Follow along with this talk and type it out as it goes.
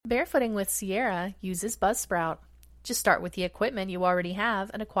Barefooting with Sierra uses Buzzsprout. Just start with the equipment you already have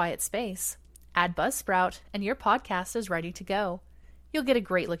and a quiet space. Add Buzzsprout, and your podcast is ready to go. You'll get a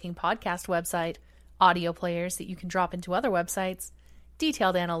great-looking podcast website, audio players that you can drop into other websites,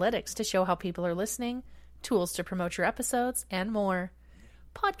 detailed analytics to show how people are listening, tools to promote your episodes, and more.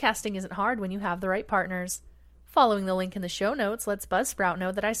 Podcasting isn't hard when you have the right partners. Following the link in the show notes lets Buzzsprout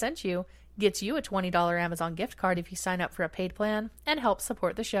know that I sent you, gets you a $20 Amazon gift card if you sign up for a paid plan, and helps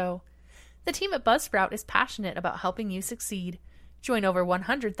support the show. The team at Buzzsprout is passionate about helping you succeed. Join over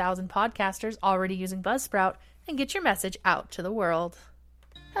 100,000 podcasters already using Buzzsprout and get your message out to the world.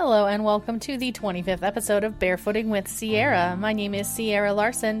 Hello and welcome to the 25th episode of Barefooting with Sierra. My name is Sierra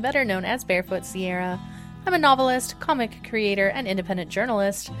Larson, better known as Barefoot Sierra. I'm a novelist, comic creator, and independent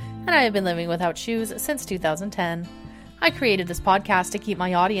journalist, and I have been living without shoes since 2010. I created this podcast to keep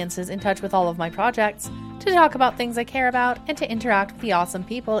my audiences in touch with all of my projects, to talk about things I care about, and to interact with the awesome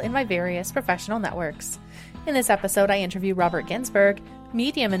people in my various professional networks. In this episode, I interview Robert Ginsburg,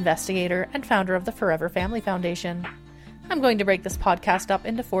 medium investigator and founder of the Forever Family Foundation. I'm going to break this podcast up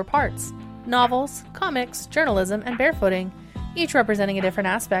into 4 parts: novels, comics, journalism, and barefooting, each representing a different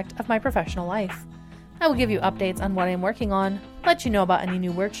aspect of my professional life. I will give you updates on what I'm working on, let you know about any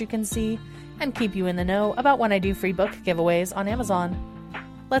new works you can see, and keep you in the know about when I do free book giveaways on Amazon.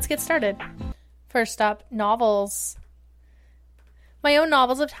 Let's get started. First up, novels. My own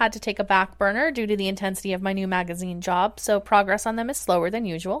novels have had to take a back burner due to the intensity of my new magazine job, so progress on them is slower than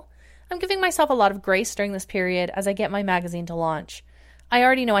usual. I'm giving myself a lot of grace during this period as I get my magazine to launch. I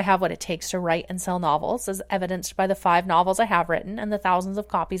already know I have what it takes to write and sell novels, as evidenced by the 5 novels I have written and the thousands of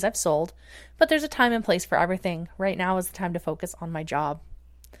copies I've sold, but there's a time and place for everything. Right now is the time to focus on my job.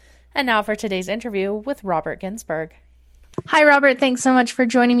 And now for today's interview with Robert Ginsburg. Hi, Robert. Thanks so much for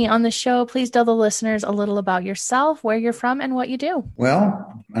joining me on the show. Please tell the listeners a little about yourself, where you're from, and what you do.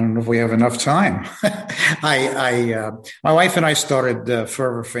 Well, I don't know if we have enough time. My wife and I started the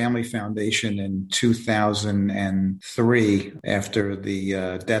Forever Family Foundation in 2003 after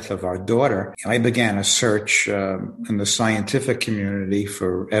the death of our daughter. I began a search in the scientific community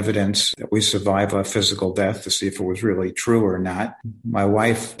for evidence that we survive a physical death to see if it was really true or not. My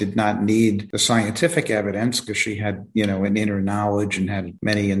wife did not need the scientific evidence because she had, an inner knowledge and had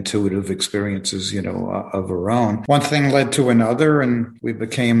many intuitive experiences, of her own. One thing led to another, and we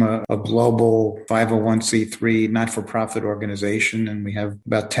became a global 501c3 not-for-profit organization, and we have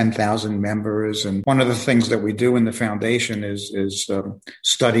about 10,000 members. And one of the things that we do in the foundation is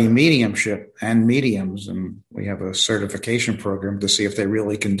study mediumship and mediums, and we have a certification program to see if they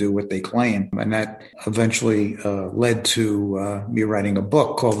really can do what they claim. And that eventually led to me writing a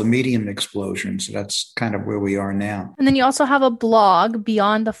book called The Medium Explosion. So that's kind of where we are now. And then you also have a blog,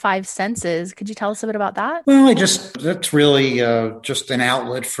 Beyond the Five Senses. Could you tell us a bit about that? Well, that's really just an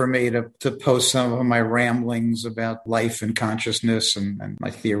outlet for me to post some of my ramblings about life and consciousness and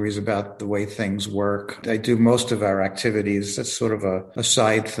my theories about the way things work. I do most of our activities. That's sort of a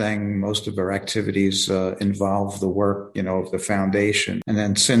side thing. Most of our activities involve the work, of the foundation. And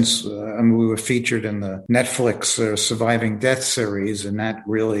then since we were featured in the Netflix Surviving Death series, and that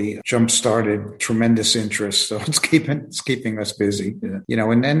really jump-started tremendous interest. So it's keeping us busy,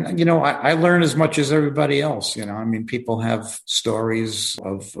 and then, I learn as much as everybody else, people have stories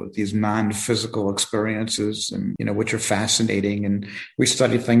of these non-physical experiences and, which are fascinating. And we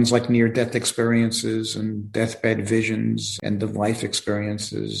study things like near-death experiences and deathbed visions, end-of-life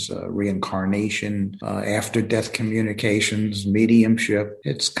experiences, reincarnation, after-death communications, mediumship.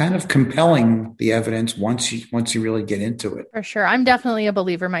 It's kind of compelling, the evidence, once you really get into it. For sure. I'm definitely a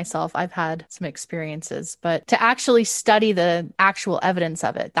believer myself. I've had some experiences, but to actually study the actual evidence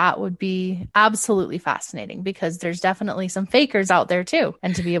of it, that would be absolutely fascinating, because there's definitely some fakers out there too,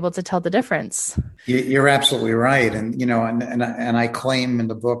 and to be able to tell the difference. You're absolutely right. And, and I claim in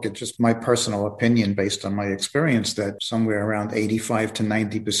the book, it's just my personal opinion based on my experience, that somewhere around 85 to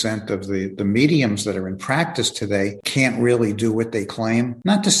 90% of the mediums that are in practice today can't really do what they claim.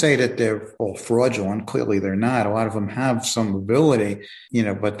 Not to say that they're all fraudulent. Clearly they're not. A lot of them have some ability,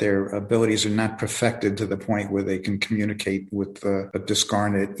 but their abilities are not perfected to the point where they can communicate with a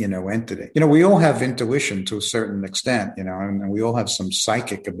discarnate, entity. We all have intuition to a certain extent, and we all have some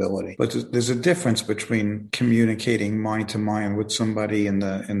psychic ability, but there's a difference difference between communicating mind to mind with somebody in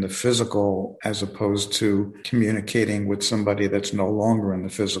the physical as opposed to communicating with somebody that's no longer in the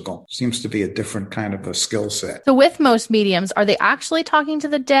physical. Seems to be a different kind of a skill set. So with most mediums, are they actually talking to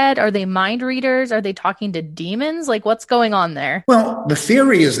the dead? Are they mind readers? Are they talking to demons? Like, what's going on there? Well, the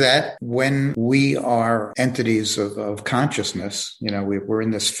theory is that when we are entities of consciousness, we're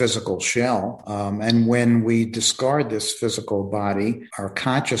in this physical shell, and when we discard this physical body, our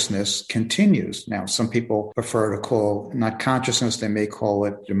consciousness continues. Now, some people prefer to call not consciousness, they may call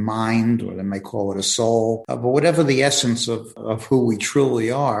it the mind, or they may call it a soul, but whatever the essence of who we truly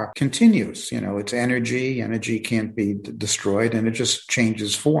are continues. It's energy. Energy can't be destroyed, and it just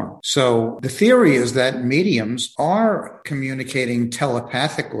changes form. So the theory is that mediums are communicating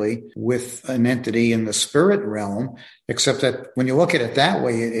telepathically with an entity in the spirit realm, except that when you look at it that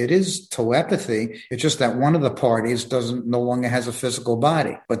way, it is telepathy. It's just that one of the parties no longer has a physical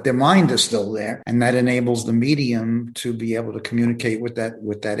body, but their mind is still there, and that enables the medium to be able to communicate with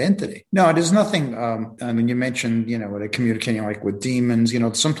that entity. No, there's nothing. You mentioned, they're communicating like with demons.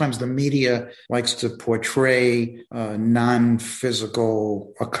 Sometimes the media likes to portray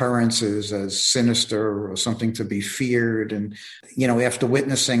non-physical occurrences as sinister or something to be feared, and after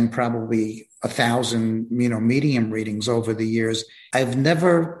witnessing probably 1,000, medium readings over the years, I've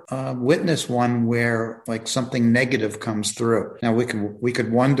never witnessed one where like something negative comes through. Now we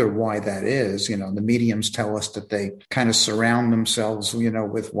could wonder why that is. The mediums tell us that they kind of surround themselves,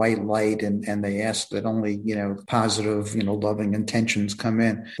 with white light, and they ask that only, positive, loving intentions come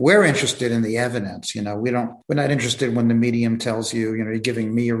in. We're interested in the evidence. We're not interested when the medium tells you, you're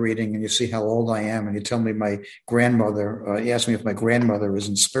giving me a reading and you see how old I am and you tell me my grandmother, you ask me if my grandmother is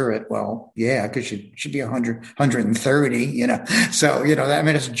in spirit. Well, yeah, because she should be 100, 130, So,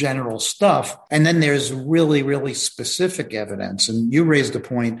 it's general stuff. And then there's really, really specific evidence. And you raised the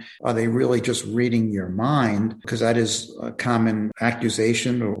point, are they really just reading your mind? Because that is a common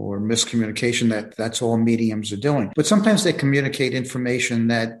accusation or miscommunication that's all mediums are doing. But sometimes they communicate information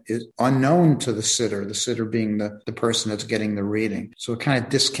that is unknown to the sitter being the person that's getting the reading. So it kind of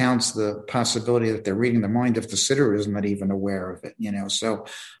discounts the possibility that they're reading the mind if the sitter is not even aware of it, So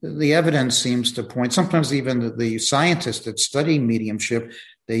the evidence seems to point, sometimes even the scientists that study mediumship,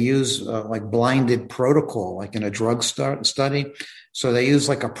 they use like blinded protocol, like in a drug study. So they use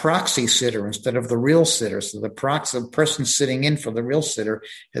like a proxy sitter instead of the real sitter. So the person sitting in for the real sitter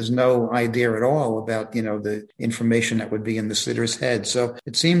has no idea at all about, the information that would be in the sitter's head. So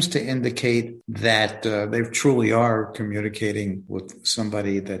it seems to indicate that they truly are communicating with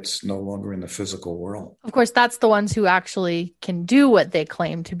somebody that's no longer in the physical world. Of course, that's the ones who actually can do what they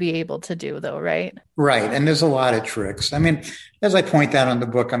claim to be able to do, though, right? Right. And there's a lot of tricks. As I point out in the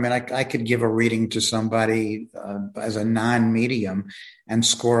book, I could give a reading to somebody as a non-medium and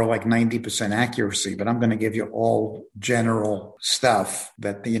score like 90% accuracy, but I'm going to give you all general stuff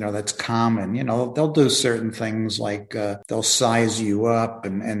that, that's common. They'll do certain things like they'll size you up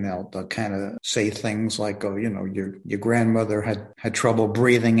and they'll kind of say things like, oh, your grandmother had trouble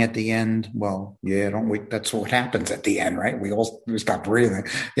breathing at the end. Well, yeah, that's what happens at the end, right? We stop breathing,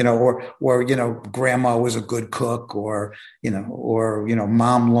 or grandma was a good cook, or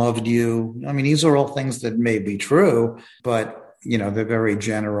mom loved you. These are all things that may be true, but they're very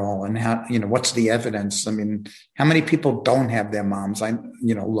general. And how, what's the evidence? How many people don't have their moms?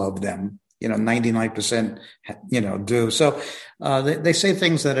 Love them. 99%, do. So they say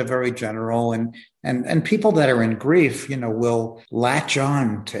things that are very general, and people that are in grief, will latch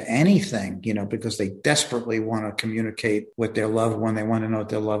on to anything, because they desperately want to communicate with their loved one. They want to know if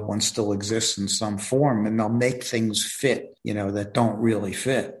their loved one still exists in some form, and they'll make things fit, that don't really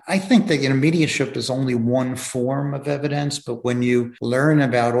fit. I think that, mediumship is only one form of evidence, but when you learn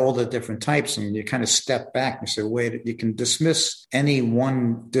about all the different types and you kind of step back and say, wait, you can dismiss any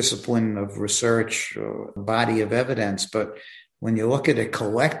one discipline of research or body of evidence, but when you look at it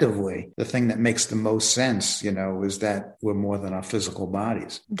collectively, the thing that makes the most sense, is that we're more than our physical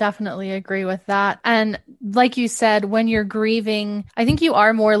bodies. Definitely agree with that. And like you said, when you're grieving, I think you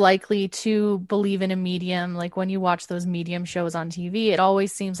are more likely to believe in a medium. Like when you watch those medium shows on TV, it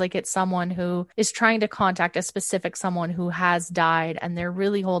always seems like it's someone who is trying to contact a specific someone who has died, and they're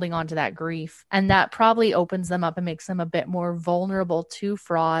really holding on to that grief. And that probably opens them up and makes them a bit more vulnerable to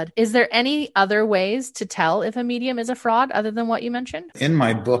fraud. Is there any other ways to tell if a medium is a fraud other than what you mentioned? In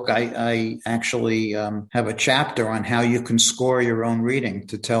my book, I actually have a chapter on how you can score your own reading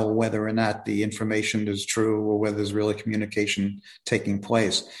to tell whether or not the information is true or whether there's really communication taking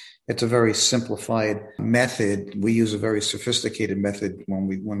place. it's a very simplified method. We use a very sophisticated method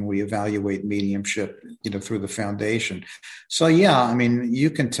when we evaluate mediumship, through the foundation. So yeah, I mean, you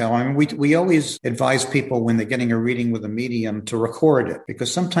can tell. I mean, we always advise people when they're getting a reading with a medium to record it,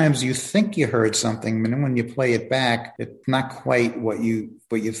 because sometimes you think you heard something, and then when you play it back, it's not quite what you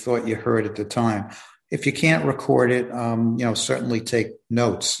thought you heard at the time. If you can't record it, certainly take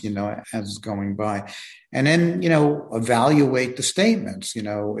notes, as it's going by. And then, evaluate the statements.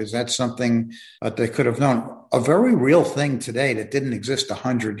 Is that something that they could have known? A very real thing today that didn't exist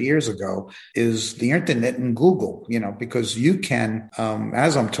 100 years ago is the internet and Google, because you can,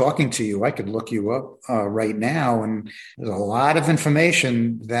 as I'm talking to you, I could look you up right now. And there's a lot of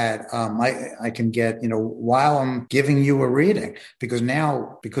information that I can get, while I'm giving you a reading, because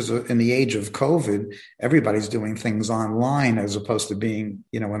in the age of COVID, everybody's doing things online as opposed to being,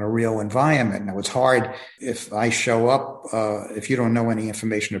 in a real environment. Now, it's hard if I show up, if you don't know any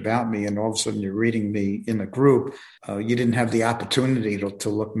information about me and all of a sudden you're reading me in a group, you didn't have the opportunity to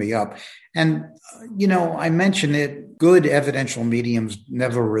look me up. And, I mentioned it, good evidential mediums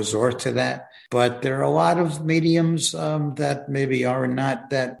never resort to that. But there are a lot of mediums that maybe are not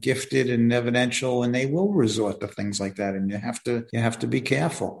that gifted and evidential, and they will resort to things like that. And you have to be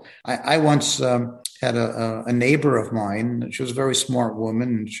careful. I once had a neighbor of mine. She was a very smart woman,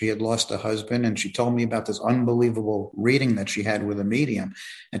 and she had lost a husband. And she told me about this unbelievable reading that she had with a medium.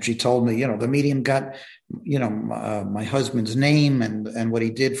 And she told me, the medium got, my husband's name and what he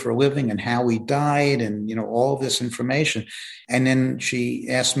did for a living and how he died and, all this information. And then she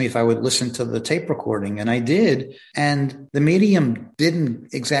asked me if I would listen to the tape recording, and I did. And the medium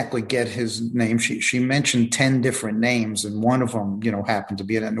didn't exactly get his name. She mentioned 10 different names, and one of them, happened to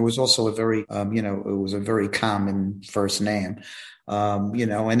be it. And it was also a very, it was a very common first name.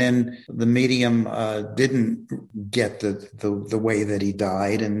 And then the medium didn't get the way that he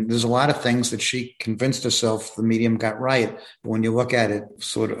died. And there's a lot of things that she convinced herself the medium got right. But when you look at it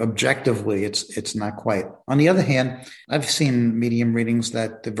sort of objectively, it's not quite. On the other hand, I've seen medium readings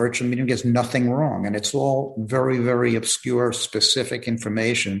that the virtual medium gets nothing wrong. And it's all very, very obscure, specific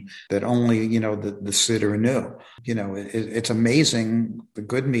information that only, the sitter knew. It's amazing, the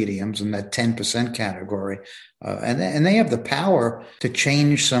good mediums in that 10% category. And they have the power to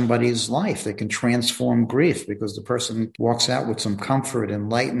change somebody's life. They can transform grief because the person walks out with some comfort and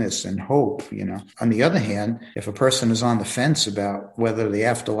lightness and hope, On the other hand, if a person is on the fence about whether the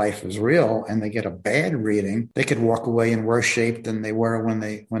afterlife is real and they get a bad reading, they could walk away in worse shape than they were when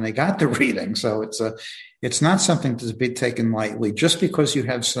they got the reading. So it's not something to be taken lightly. Just because you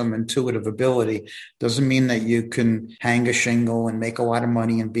have some intuitive ability doesn't mean that you can hang a shingle and make a lot of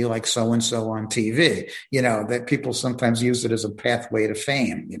money and be like so-and-so on TV. That people sometimes use it as a pathway to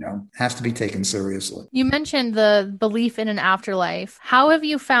fame, it has to be taken seriously. You mentioned the belief in an afterlife. How have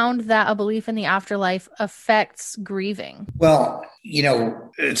you found that a belief in the afterlife affects grieving? Well,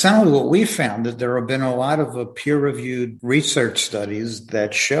 it's not only what we found, that there have been a lot of peer-reviewed research studies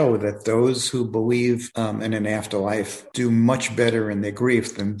that show that those who believe in an afterlife do much better in their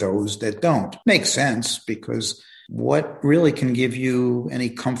grief than those that don't. Makes sense, because what really can give you any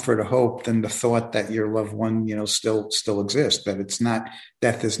comfort or hope than the thought that your loved one, still exists, that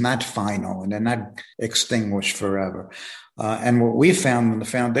death is not final and they're not extinguished forever. And what we found in the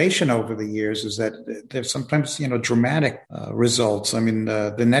foundation over the years is that there's sometimes, dramatic results. I mean,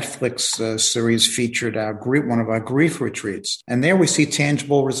 the Netflix series featured one of our grief retreats. And there we see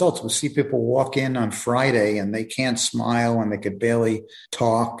tangible results. We see people walk in on Friday and they can't smile and they could barely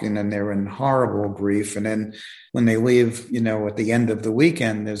talk. And then they're in horrible grief. And then when they leave, at the end of the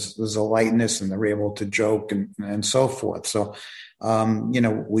weekend, there's a lightness and they're able to joke and so forth. So,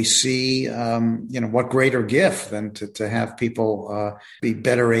 we see, what greater gift than to have people be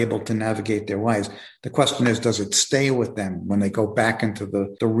better able to navigate their lives. The question is, does it stay with them when they go back into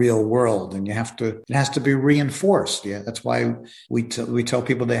the real world? And it has to be reinforced. Yeah, that's why we tell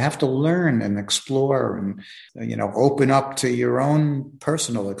people they have to learn and explore and, open up to your own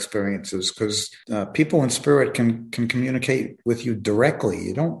personal experiences, because people in spirit can communicate with you directly.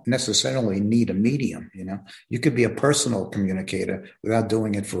 You don't necessarily need a medium. You could be a personal communicator without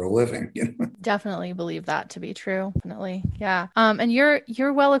doing it for a living. Definitely believe that to be true. Definitely. Yeah. And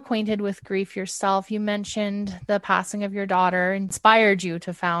you're well acquainted with grief yourself. You mentioned the passing of your daughter inspired you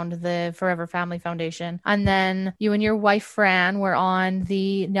to found the Forever Family Foundation. And then you and your wife, Fran, were on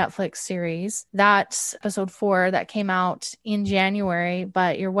the Netflix series. That's episode 4 that came out in January.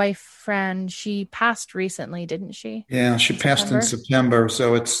 But your wife, Fran, she passed recently, didn't she? Yeah, she passed in September.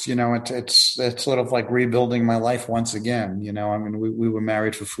 So it's, it's sort of like rebuilding my life once again. mean, we were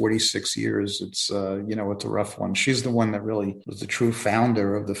married for 46 years. It's, it's a rough one. She's the one that really was the true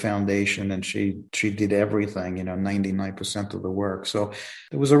founder of the foundation, and she did everything, 99% of the work. So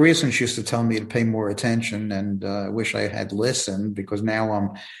there was a reason she used to tell me to pay more attention, and I wish I had listened, because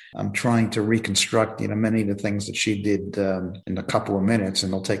now I'm trying to reconstruct, many of the things that she did in a couple of minutes,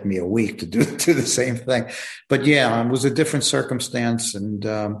 and it'll take me a week to do the same thing. But yeah, it was a different circumstance, and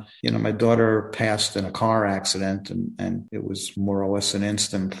my daughter passed in a car accident, and it was more or less an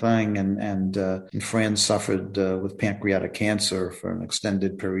instant thing. And Fran suffered with pancreatic cancer for an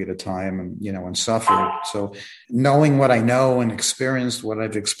extended period of time, and suffered. So knowing what I know and experienced what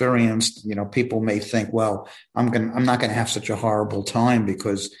I've experienced, people may think, well, I'm not going to have such a horrible time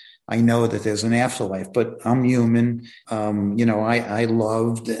because I know that there's an afterlife, but I'm human. I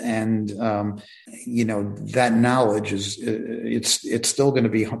loved, and that knowledge it's still going to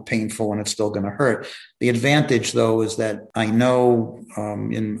be painful, and it's still going to hurt. The advantage, though, is that I know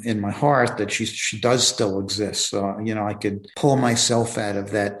in my heart that she does still exist. So, I could pull myself out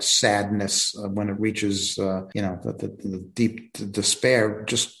of that sadness when it reaches, the deep despair,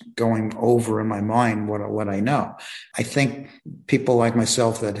 just going over in my mind what I know. I think people like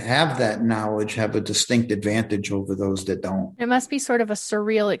myself that have that knowledge have a distinct advantage over those that don't. It must be sort of a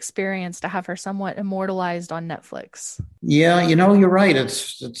surreal experience to have her somewhat immortalized on Netflix. Yeah, you're right.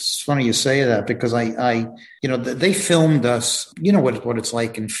 It's funny you say that, because they filmed us, what it's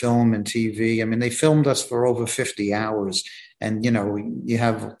like in film and TV. I mean, they filmed us for over 50 hours. And, you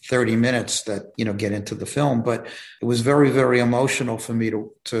have 30 minutes that, get into the film. But it was very, very emotional for me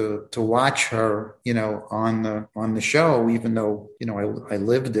to watch her, on the show, even though, I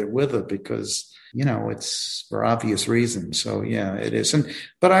lived it with her, because, it's for obvious reasons. So, yeah, it is.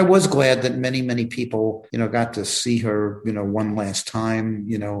 But I was glad that many, many people, got to see her, one last time,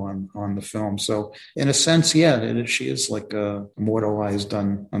 on the film. So in a sense, yeah, she is like immortalized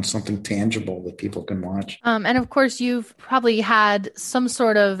on something tangible that people can watch. And of course, you've probably had some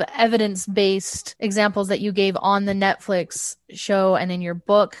sort of evidence-based examples that you gave on the Netflix show and in your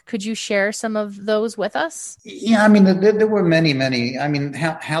book. Could you share some of those with us? Yeah, I mean, there were many, many. I mean,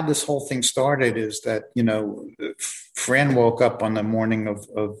 how this whole thing started is that, Fran woke up on the morning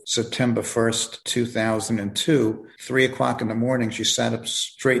of September 1st, 2002, 3:00 in the morning. She sat up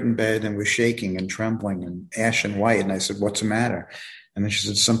straight in bed and was shaking and trembling and ashen white. And I said, "What's the matter?" And then she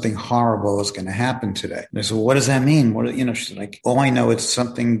said, "Something horrible is going to happen today." And I said, "Well, what does that mean?" She said, like, "All I know is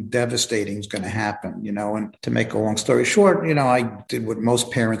something devastating is going to happen, And to make a long story short, I did what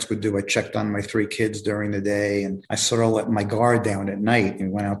most parents would do. I checked on my 3 kids during the day, and I sort of let my guard down at night. We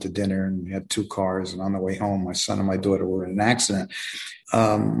went out to dinner, and we had 2 cars. And on the way home, my son and my daughter were in an accident.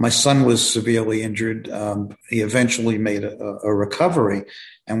 My son was severely injured. He eventually made a recovery.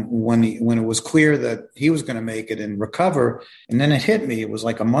 And when it was clear that he was going to make it and recover, and then it hit me, it was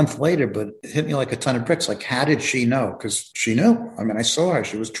like a month later, but it hit me like a ton of bricks. Like, how did she know? Because she knew. I mean, I saw her.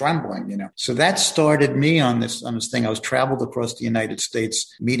 She was trembling, So that started me on this thing. I was traveled across the United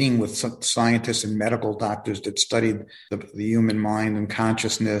States, meeting with some scientists and medical doctors that studied the human mind and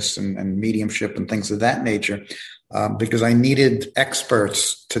consciousness and mediumship and things of that nature. Because I needed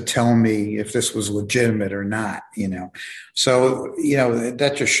experts to tell me if this was legitimate or not, So,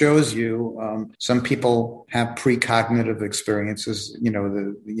 that just shows you some people have precognitive experiences,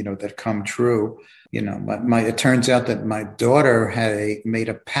 that come true. It turns out that my daughter made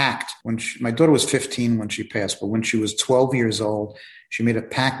a pact my daughter was 15 when she passed, but when she was 12 years old, she made a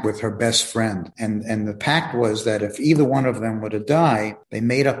pact with her best friend. And the pact was that if either one of them were to die, they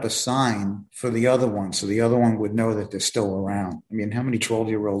made up a sign for the other one, so the other one would know that they're still around. I mean, how many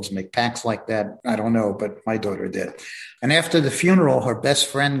 12-year-olds make pacts like that? I don't know, but my daughter did. And after the funeral, her best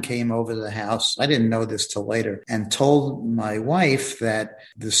friend came over to the house. I didn't know this till later, and told my wife that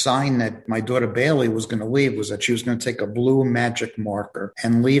the sign that my daughter Bailey was going to leave was that she was going to take a blue magic marker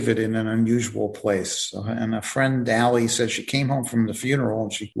and leave it in an unusual place. And a friend, Allie, said she came home from the funeral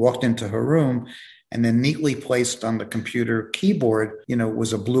and she walked into her room, and then neatly placed on the computer keyboard,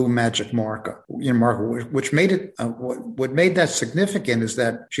 was a blue magic marker, which made it, what made that significant is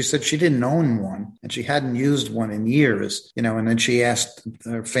that she said she didn't own one and she hadn't used one in years, and then she asked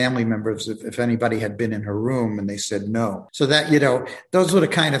her family members if anybody had been in her room, and they said no. So that, those were the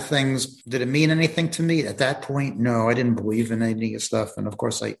kind of things. Did it mean anything to me at that point? No, I didn't believe in any of this stuff. And of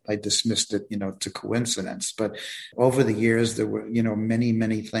course I dismissed it, to coincidence. But over the years, there were, many,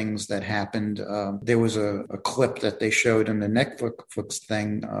 many things that happened, there was a clip that they showed in the Netflix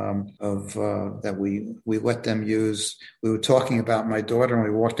thing that we let them use. We were talking about my daughter, and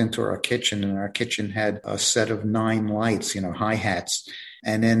we walked into our kitchen, and our kitchen had a set of 9 lights, hi-hats.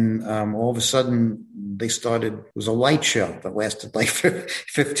 And then all of a sudden, it was a light show that lasted like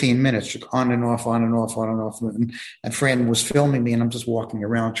 15 minutes, on and off, on and off, on and off. And Fran was filming me, and I'm just walking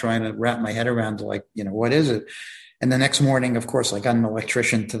around trying to wrap my head around what is it? And the next morning, of course, I got an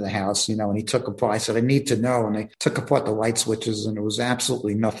electrician to the house, and he took apart, I said, I need to know. And they took apart the light switches, and there was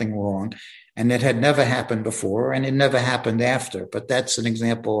absolutely nothing wrong. And it had never happened before, and it never happened after. But that's an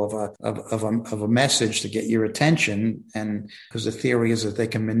example of a message to get your attention. And because the theory is that they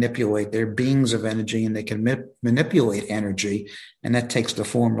can manipulate, they're beings of energy, and they can manipulate energy, and that takes the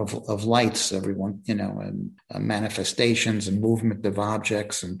form of lights, everyone, and manifestations and movement of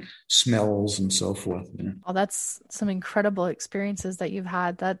objects and smells and so forth. Oh, that's some incredible experiences that you've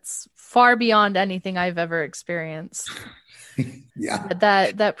had. That's far beyond anything I've ever experienced. Yeah.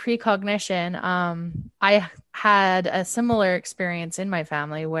 That precognition, I had a similar experience in my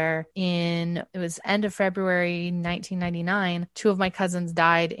family where it was end of February 1999, 2 of my cousins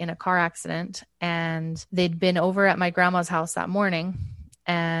died in a car accident, and they'd been over at my grandma's house that morning.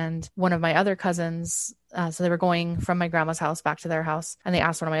 And one of my other cousins, so they were going from my grandma's house back to their house, and they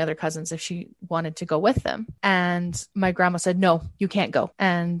asked one of my other cousins if she wanted to go with them. And my grandma said, no, you can't go.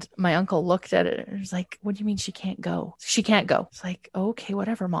 And my uncle looked at it and was like, what do you mean she can't go? She can't go. It's like, okay,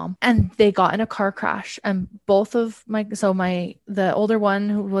 whatever, Mom. And they got in a car crash, and both of the older one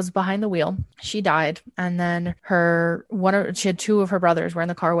who was behind the wheel, she died. And then she had 2 of her brothers were in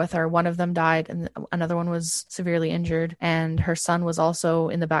the car with her. One of them died, and another one was severely injured. And her son was also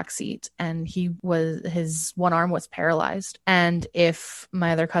in the back seat, and his one arm was paralyzed. And if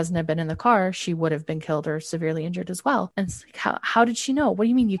my other cousin had been in the car, she would have been killed or severely injured as well. And it's like, how did she know? What do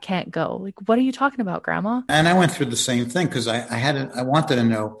you mean you can't go? Like, what are you talking about, Grandma? And I went through the same thing because I wanted to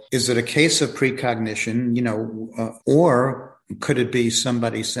know, is it a case of precognition, or could it be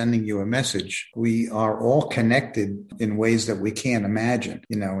somebody sending you a message? We are all connected in ways that we can't imagine,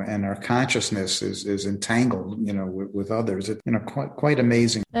 and our consciousness is entangled, with others. It's, quite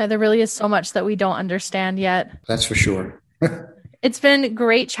amazing. There really is so much that we don't understand yet. That's for sure. It's been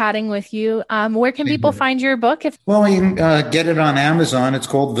great chatting with you. Where can people find your book? Well, you can get it on Amazon. It's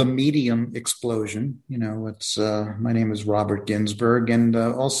called The Medium Explosion. It's my name is Robert Ginsberg. And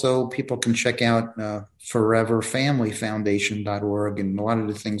also people can check out foreverfamilyfoundation.org. And a lot of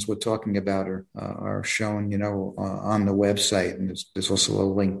the things we're talking about are shown, on the website. And there's also a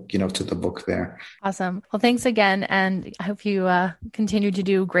link, to the book there. Awesome. Well, thanks again. And I hope you continue to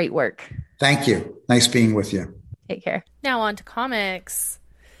do great work. Thank you. Nice being with you. Take care. Now on to comics.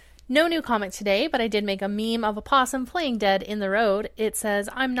 No new comic today, but I did make a meme of a possum playing dead in the road. It says,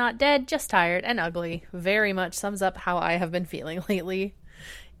 I'm not dead, just tired and ugly. Very much sums up how I have been feeling lately.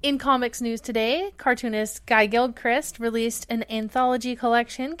 In comics news today, cartoonist Guy Gilchrist released an anthology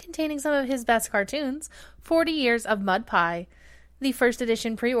collection containing some of his best cartoons, 40 Years of Mud Pie. The first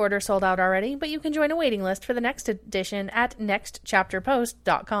edition pre-order sold out already, but you can join a waiting list for the next edition at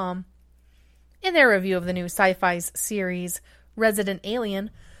nextchapterpost.com. In their review of the new Sci-Fi's series, Resident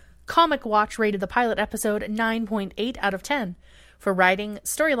Alien, Comic Watch rated the pilot episode 9.8 out of 10 for writing,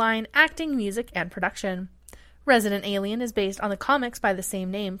 storyline, acting, music, and production. Resident Alien is based on the comics by the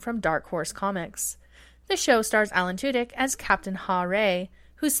same name from Dark Horse Comics. The show stars Alan Tudyk as Captain Ha-Ray,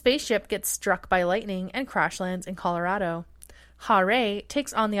 whose spaceship gets struck by lightning and crash lands in Colorado. Ha-Ray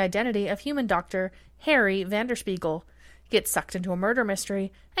takes on the identity of human doctor Harry Vanderspiegel, gets sucked into a murder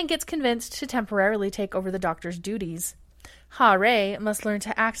mystery, and gets convinced to temporarily take over the doctor's duties. Ha-Ray must learn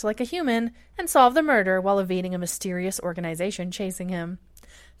to act like a human and solve the murder while evading a mysterious organization chasing him.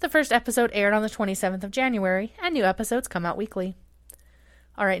 The first episode aired on the 27th of January, and new episodes come out weekly.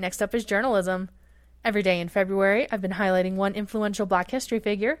 Alright, next up is journalism. Every day in February, I've been highlighting one influential Black History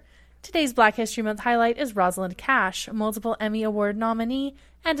figure. Today's Black History Month highlight is Rosalind Cash, multiple Emmy Award nominee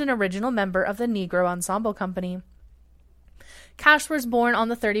and an original member of the Negro Ensemble Company. Cash was born on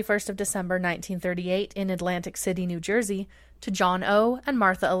the 31st of December 1938 in Atlantic City, New Jersey, to John O. and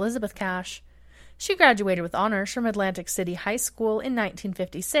Martha Elizabeth Cash. She graduated with honors from Atlantic City High School in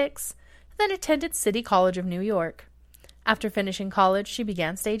 1956, then attended City College of New York. After finishing college, she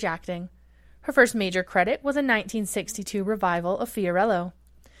began stage acting. Her first major credit was a 1962 revival of Fiorello.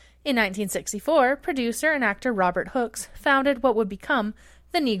 In 1964, producer and actor Robert Hooks founded what would become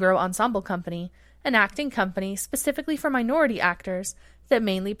the Negro Ensemble Company, an acting company specifically for minority actors that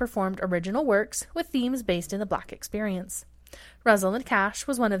mainly performed original works with themes based in the Black experience. Rosalind Cash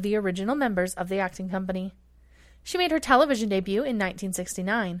was one of the original members of the acting company. She made her television debut in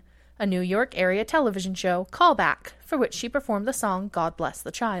 1969, a New York area television show, Callback, for which she performed the song God Bless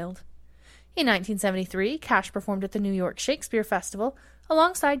the Child. In 1973, Cash performed at the New York Shakespeare Festival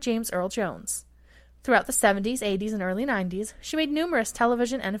alongside James Earl Jones. Throughout the 70s, 80s, and early 90s, she made numerous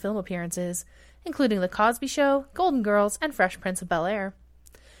television and film appearances, including The Cosby Show, Golden Girls, and Fresh Prince of Bel-Air.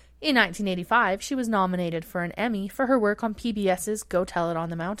 In 1985, she was nominated for an Emmy for her work on PBS's Go Tell It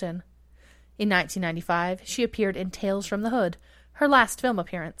on the Mountain. In 1995, she appeared in Tales from the Hood, her last film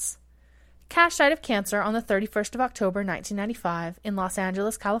appearance. Cash died of cancer on the 31st of October 1995 in Los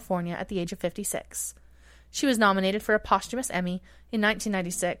Angeles, California at the age of 56. She was nominated for a posthumous Emmy in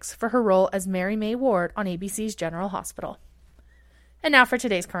 1996 for her role as Mary May Ward on ABC's General Hospital. And now for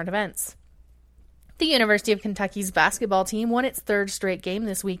today's current events. The University of Kentucky's basketball team won its third straight game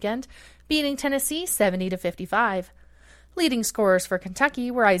this weekend, beating Tennessee 70-55. Leading scorers for Kentucky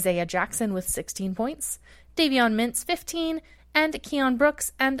were Isaiah Jackson with 16 points, Davion Mintz 15, and Keon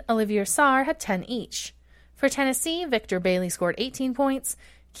Brooks and Olivier Sarr had 10 each. For Tennessee, Victor Bailey scored 18 points,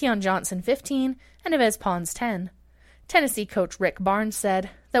 Keon Johnson 15, and Yves Pons 10. Tennessee coach Rick Barnes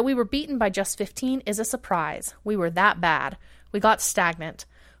said, "That we were beaten by just 15 is a surprise. We were that bad. We got stagnant.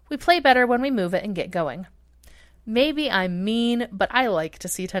 We play better when we move it and get going." Maybe I'm mean, but I like to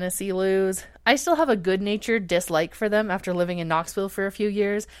see Tennessee lose. I still have a good-natured dislike for them after living in Knoxville for a few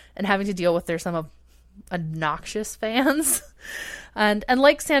years and having to deal with their some obnoxious fans. and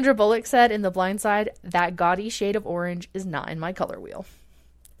like Sandra Bullock said in The Blind Side, that gaudy shade of orange is not in my color wheel.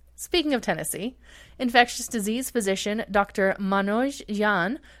 Speaking of Tennessee, infectious disease physician Dr. Manoj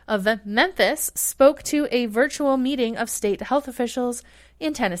Jan of Memphis spoke to a virtual meeting of state health officials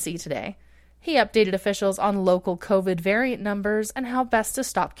in Tennessee today. He updated officials on local COVID variant numbers and how best to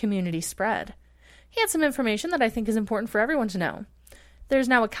stop community spread. He had some information that I think is important for everyone to know. There's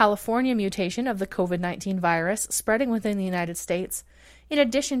now a California mutation of the COVID-19 virus spreading within the United States, in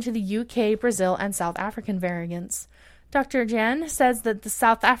addition to the UK, Brazil, and South African variants. Dr. Jan says that the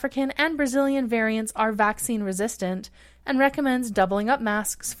South African and Brazilian variants are vaccine resistant and recommends doubling up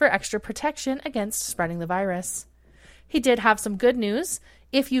masks for extra protection against spreading the virus. He did have some good news.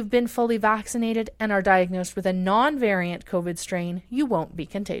 If you've been fully vaccinated and are diagnosed with a non-variant COVID strain, you won't be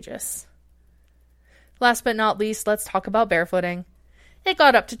contagious. Last but not least, let's talk about barefooting. It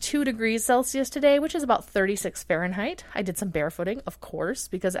got up to 2 degrees Celsius today, which is about 36 Fahrenheit. I did some barefooting, of course,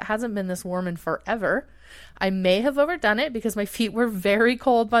 because it hasn't been this warm in forever. I may have overdone it because my feet were very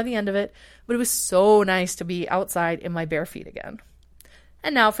cold by the end of it, but it was so nice to be outside in my bare feet again.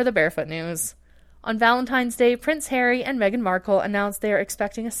 And now for the barefoot news. On Valentine's Day, Prince Harry and Meghan Markle announced they are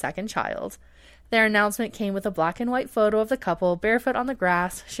expecting a second child. Their announcement came with a black and white photo of the couple barefoot on the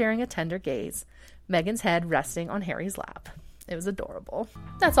grass, sharing a tender gaze, Meghan's head resting on Harry's lap. It was adorable.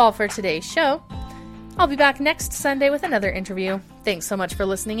 That's all for today's show. I'll be back next Sunday with another interview. Thanks so much for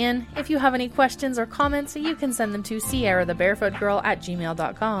listening in. If you have any questions or comments, you can send them to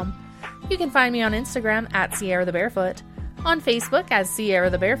SierraTheBarefootGirl@gmail.com. You can find me on Instagram @SierraTheBarefoot, on Facebook as Sierra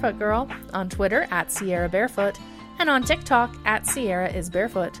the Barefoot Girl, on Twitter @SierraBarefoot, and on TikTok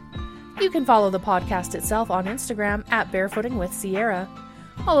 @SierraIsBarefoot. You can follow the podcast itself on Instagram @BarefootingWithSierra.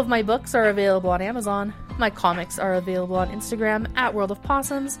 All of my books are available on Amazon. My comics are available on Instagram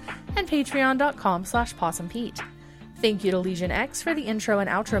 @WorldOfPossums and patreon.com/PossumPete. Thank you to Legion X for the intro and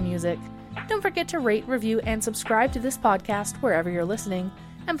outro music. Don't forget to rate, review, and subscribe to this podcast wherever you're listening,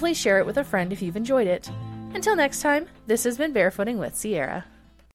 and please share it with a friend if you've enjoyed it. Until next time, this has been Barefooting with Sierra.